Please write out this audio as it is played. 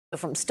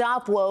From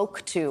Stop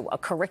Woke to a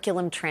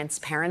curriculum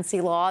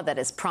transparency law that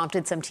has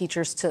prompted some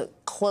teachers to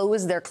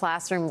close their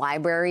classroom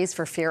libraries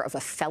for fear of a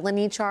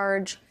felony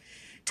charge,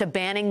 to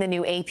banning the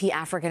new AP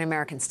African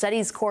American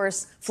Studies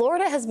course,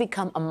 Florida has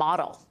become a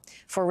model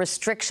for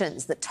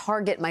restrictions that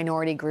target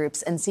minority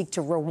groups and seek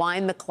to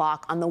rewind the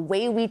clock on the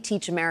way we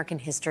teach American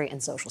history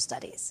and social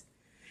studies.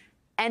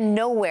 And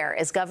nowhere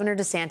is Governor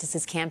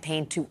DeSantis'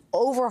 campaign to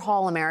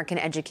overhaul American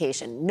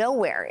education.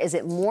 Nowhere is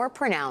it more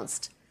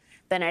pronounced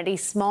than at a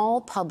small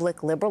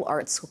public liberal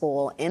arts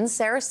school in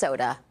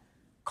Sarasota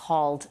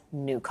called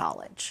New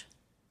College.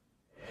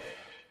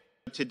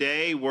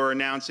 Today, we're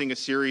announcing a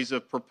series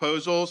of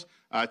proposals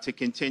to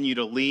continue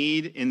to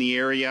lead in the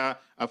area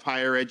of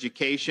higher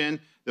education.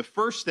 The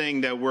first thing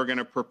that we're going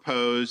to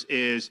propose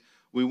is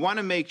we want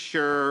to make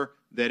sure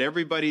that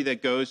everybody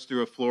that goes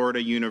through a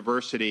Florida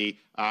university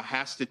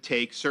has to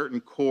take certain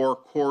core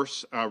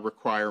course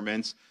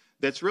requirements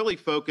that's really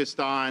focused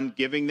on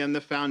giving them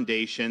the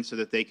foundation so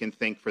that they can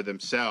think for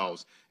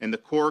themselves. And the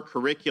core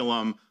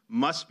curriculum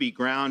must be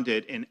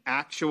grounded in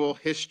actual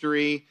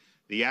history,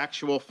 the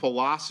actual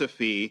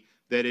philosophy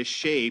that has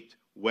shaped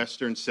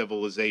Western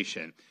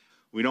civilization.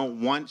 We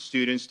don't want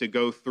students to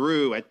go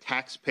through at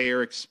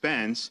taxpayer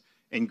expense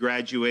and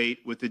graduate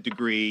with a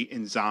degree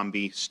in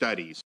zombie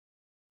studies.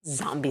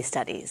 Zombie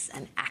studies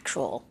and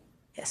actual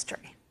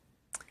history.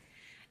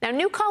 Now,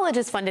 New College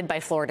is funded by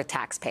Florida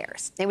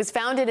taxpayers. It was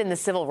founded in the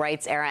civil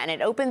rights era, and it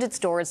opened its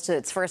doors to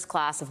its first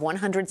class of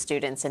 100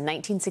 students in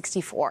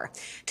 1964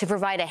 to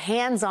provide a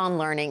hands-on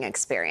learning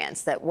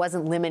experience that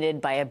wasn't limited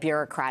by a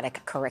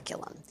bureaucratic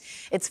curriculum.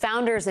 Its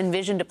founders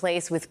envisioned a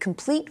place with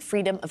complete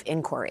freedom of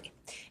inquiry.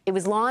 It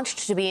was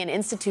launched to be an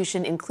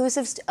institution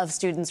inclusive of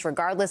students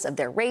regardless of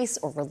their race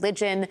or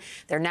religion,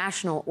 their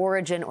national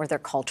origin, or their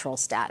cultural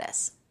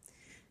status.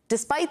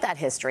 Despite that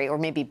history, or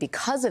maybe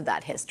because of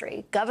that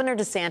history, Governor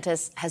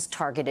DeSantis has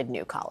targeted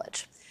New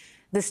College.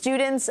 The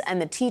students and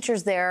the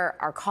teachers there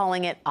are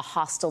calling it a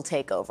hostile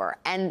takeover.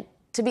 And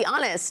to be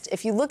honest,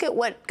 if you look at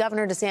what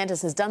Governor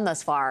DeSantis has done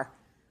thus far,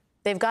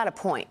 they've got a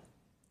point.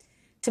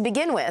 To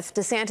begin with,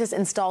 DeSantis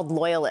installed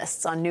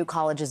loyalists on New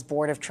College's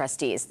board of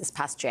trustees this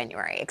past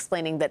January,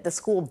 explaining that the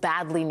school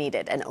badly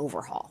needed an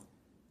overhaul.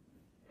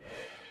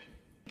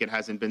 It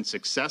hasn't been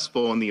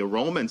successful and the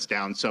enrollment's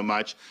down so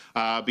much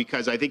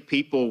because I think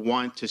people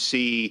want to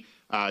see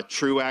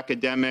true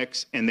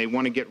academics, and they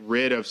want to get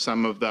rid of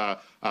some of the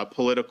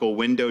political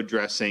window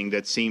dressing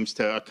that seems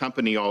to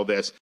accompany all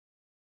this.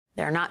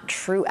 They're not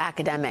true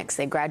academics.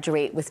 They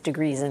graduate with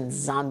degrees in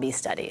zombie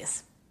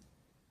studies.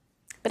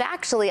 But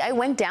actually, I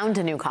went down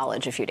to New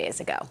College a few days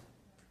ago.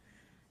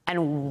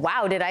 And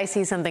wow, did I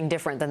see something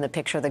different than the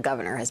picture the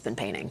governor has been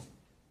painting.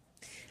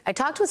 I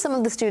talked with some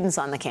of the students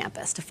on the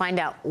campus to find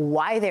out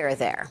why they're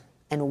there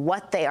and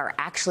what they are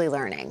actually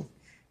learning,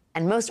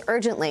 and most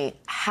urgently,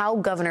 how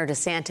Governor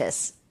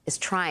DeSantis is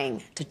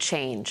trying to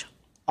change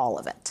all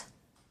of it.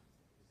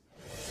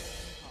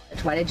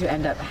 How did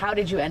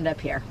you end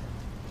up here?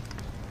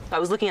 I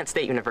was looking at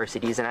state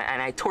universities, and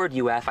I toured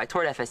UF, I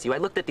toured FSU, I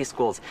looked at these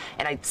schools,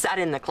 and I sat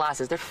in the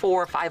classes. There are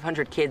 400 or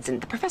 500 kids, and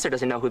the professor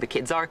doesn't know who the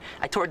kids are.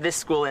 I toured this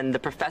school, and the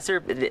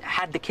professor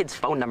had the kids'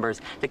 phone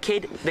numbers. The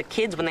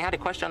kids, when they had a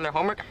question on their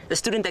homework, the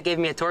student that gave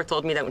me a tour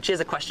told me that when she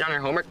has a question on her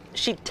homework,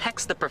 she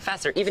texts the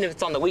professor, even if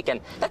it's on the weekend.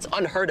 That's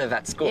unheard of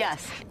at school.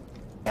 Yes.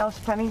 I was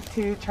planning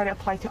to try to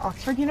apply to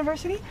Oxford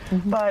University,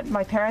 but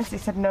my parents, they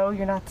said, no,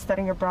 you're not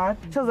studying abroad.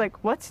 So I was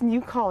like, what's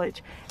New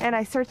College? And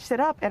I searched it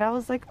up, and I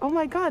was like, oh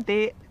my God,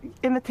 they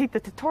imitate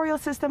the tutorial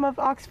system of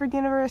Oxford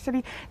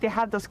University. They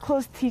have those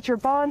close teacher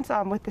bonds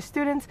with the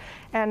students,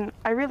 and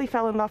I really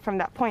fell in love from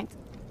that point.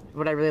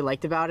 What I really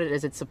liked about it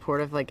is it's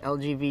supportive, like,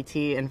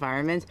 LGBT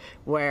environment,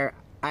 where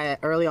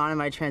early on in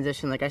my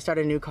transition, like, I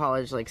started New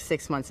College like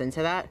 6 months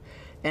into that.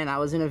 And I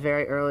was in a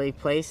very early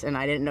place, and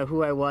I didn't know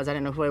who I was. I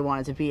didn't know who I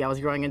wanted to be. I was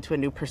growing into a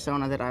new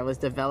persona that I was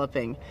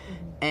developing.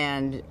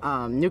 And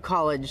New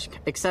College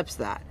accepts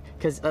that,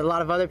 because a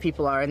lot of other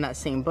people are in that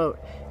same boat.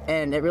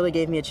 And it really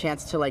gave me a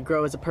chance to, like,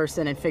 grow as a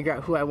person and figure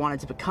out who I wanted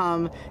to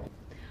become.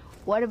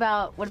 What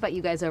about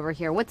you guys over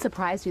here? What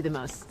surprised you the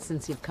most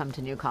since you've come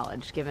to New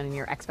College, given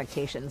your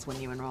expectations when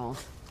you enrolled?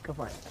 Go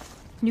for it.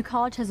 New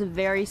College has a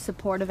very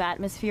supportive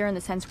atmosphere in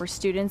the sense where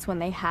students, when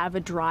they have a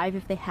drive,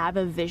 if they have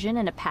a vision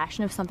and a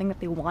passion of something that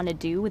they want to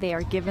do, they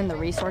are given the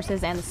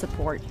resources and the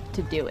support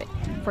to do it.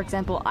 For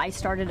example, I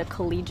started a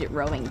collegiate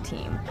rowing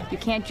team. You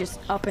can't just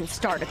up and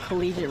start a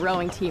collegiate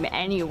rowing team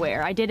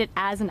anywhere. I did it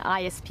as an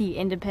ISP,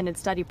 independent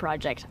study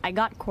project. I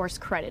got course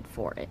credit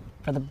for it.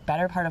 For the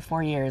better part of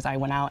 4 years, I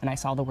went out and I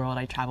saw the world.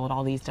 I traveled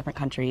all these different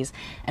countries.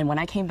 And when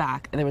I came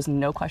back, there was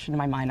no question in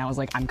my mind. I was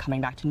like, I'm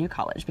coming back to New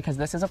College, because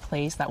this is a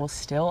place that will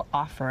still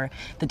offer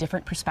the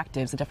different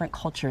perspectives, the different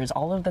cultures,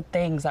 all of the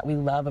things that we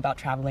love about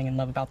traveling and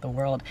love about the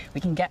world.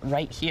 We can get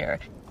right here.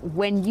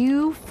 When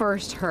you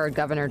first heard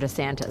Governor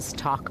DeSantis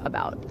talk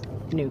about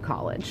New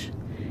College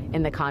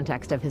in the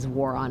context of his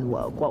war on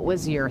woke, what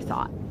was your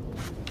thought?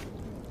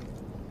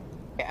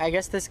 I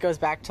guess this goes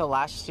back to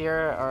last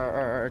year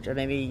or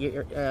maybe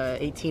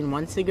 18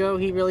 months ago.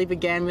 He really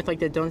began with like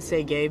the Don't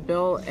Say Gay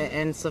bill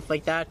and stuff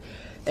like that.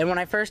 And when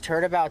I first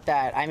heard about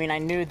that, I mean, I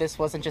knew this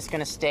wasn't just going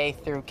to stay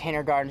through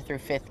kindergarten through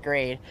 5th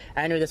grade.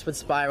 I knew this would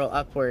spiral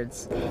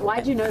upwards.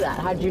 Why'd you know that?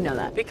 How'd you know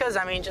that? Because,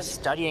 I mean, just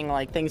studying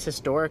like things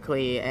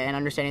historically and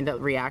understanding that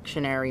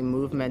reactionary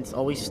movements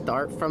always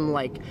start from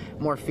like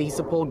more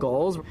feasible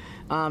goals.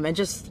 And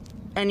just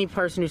any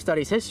person who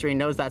studies history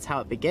knows that's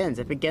how it begins.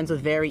 It begins with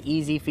very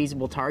easy,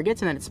 feasible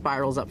targets, and then it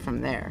spirals up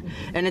from there.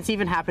 And it's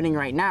even happening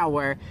right now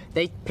where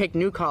they pick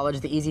New College,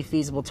 the easy,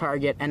 feasible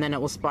target, and then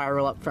it will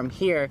spiral up from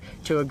here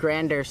to a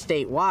grander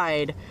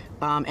statewide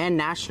and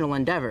national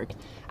endeavor.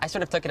 I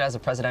sort of took it as a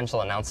presidential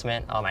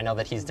announcement. I know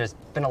that there's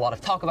been a lot of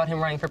talk about him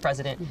running for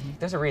president.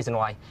 There's a reason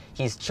why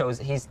he's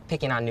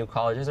picking on New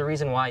College. There's a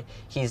reason why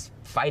he's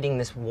fighting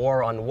this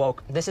war on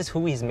woke. This is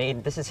who he's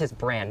made. This is his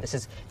brand.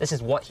 This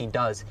is what he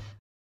does.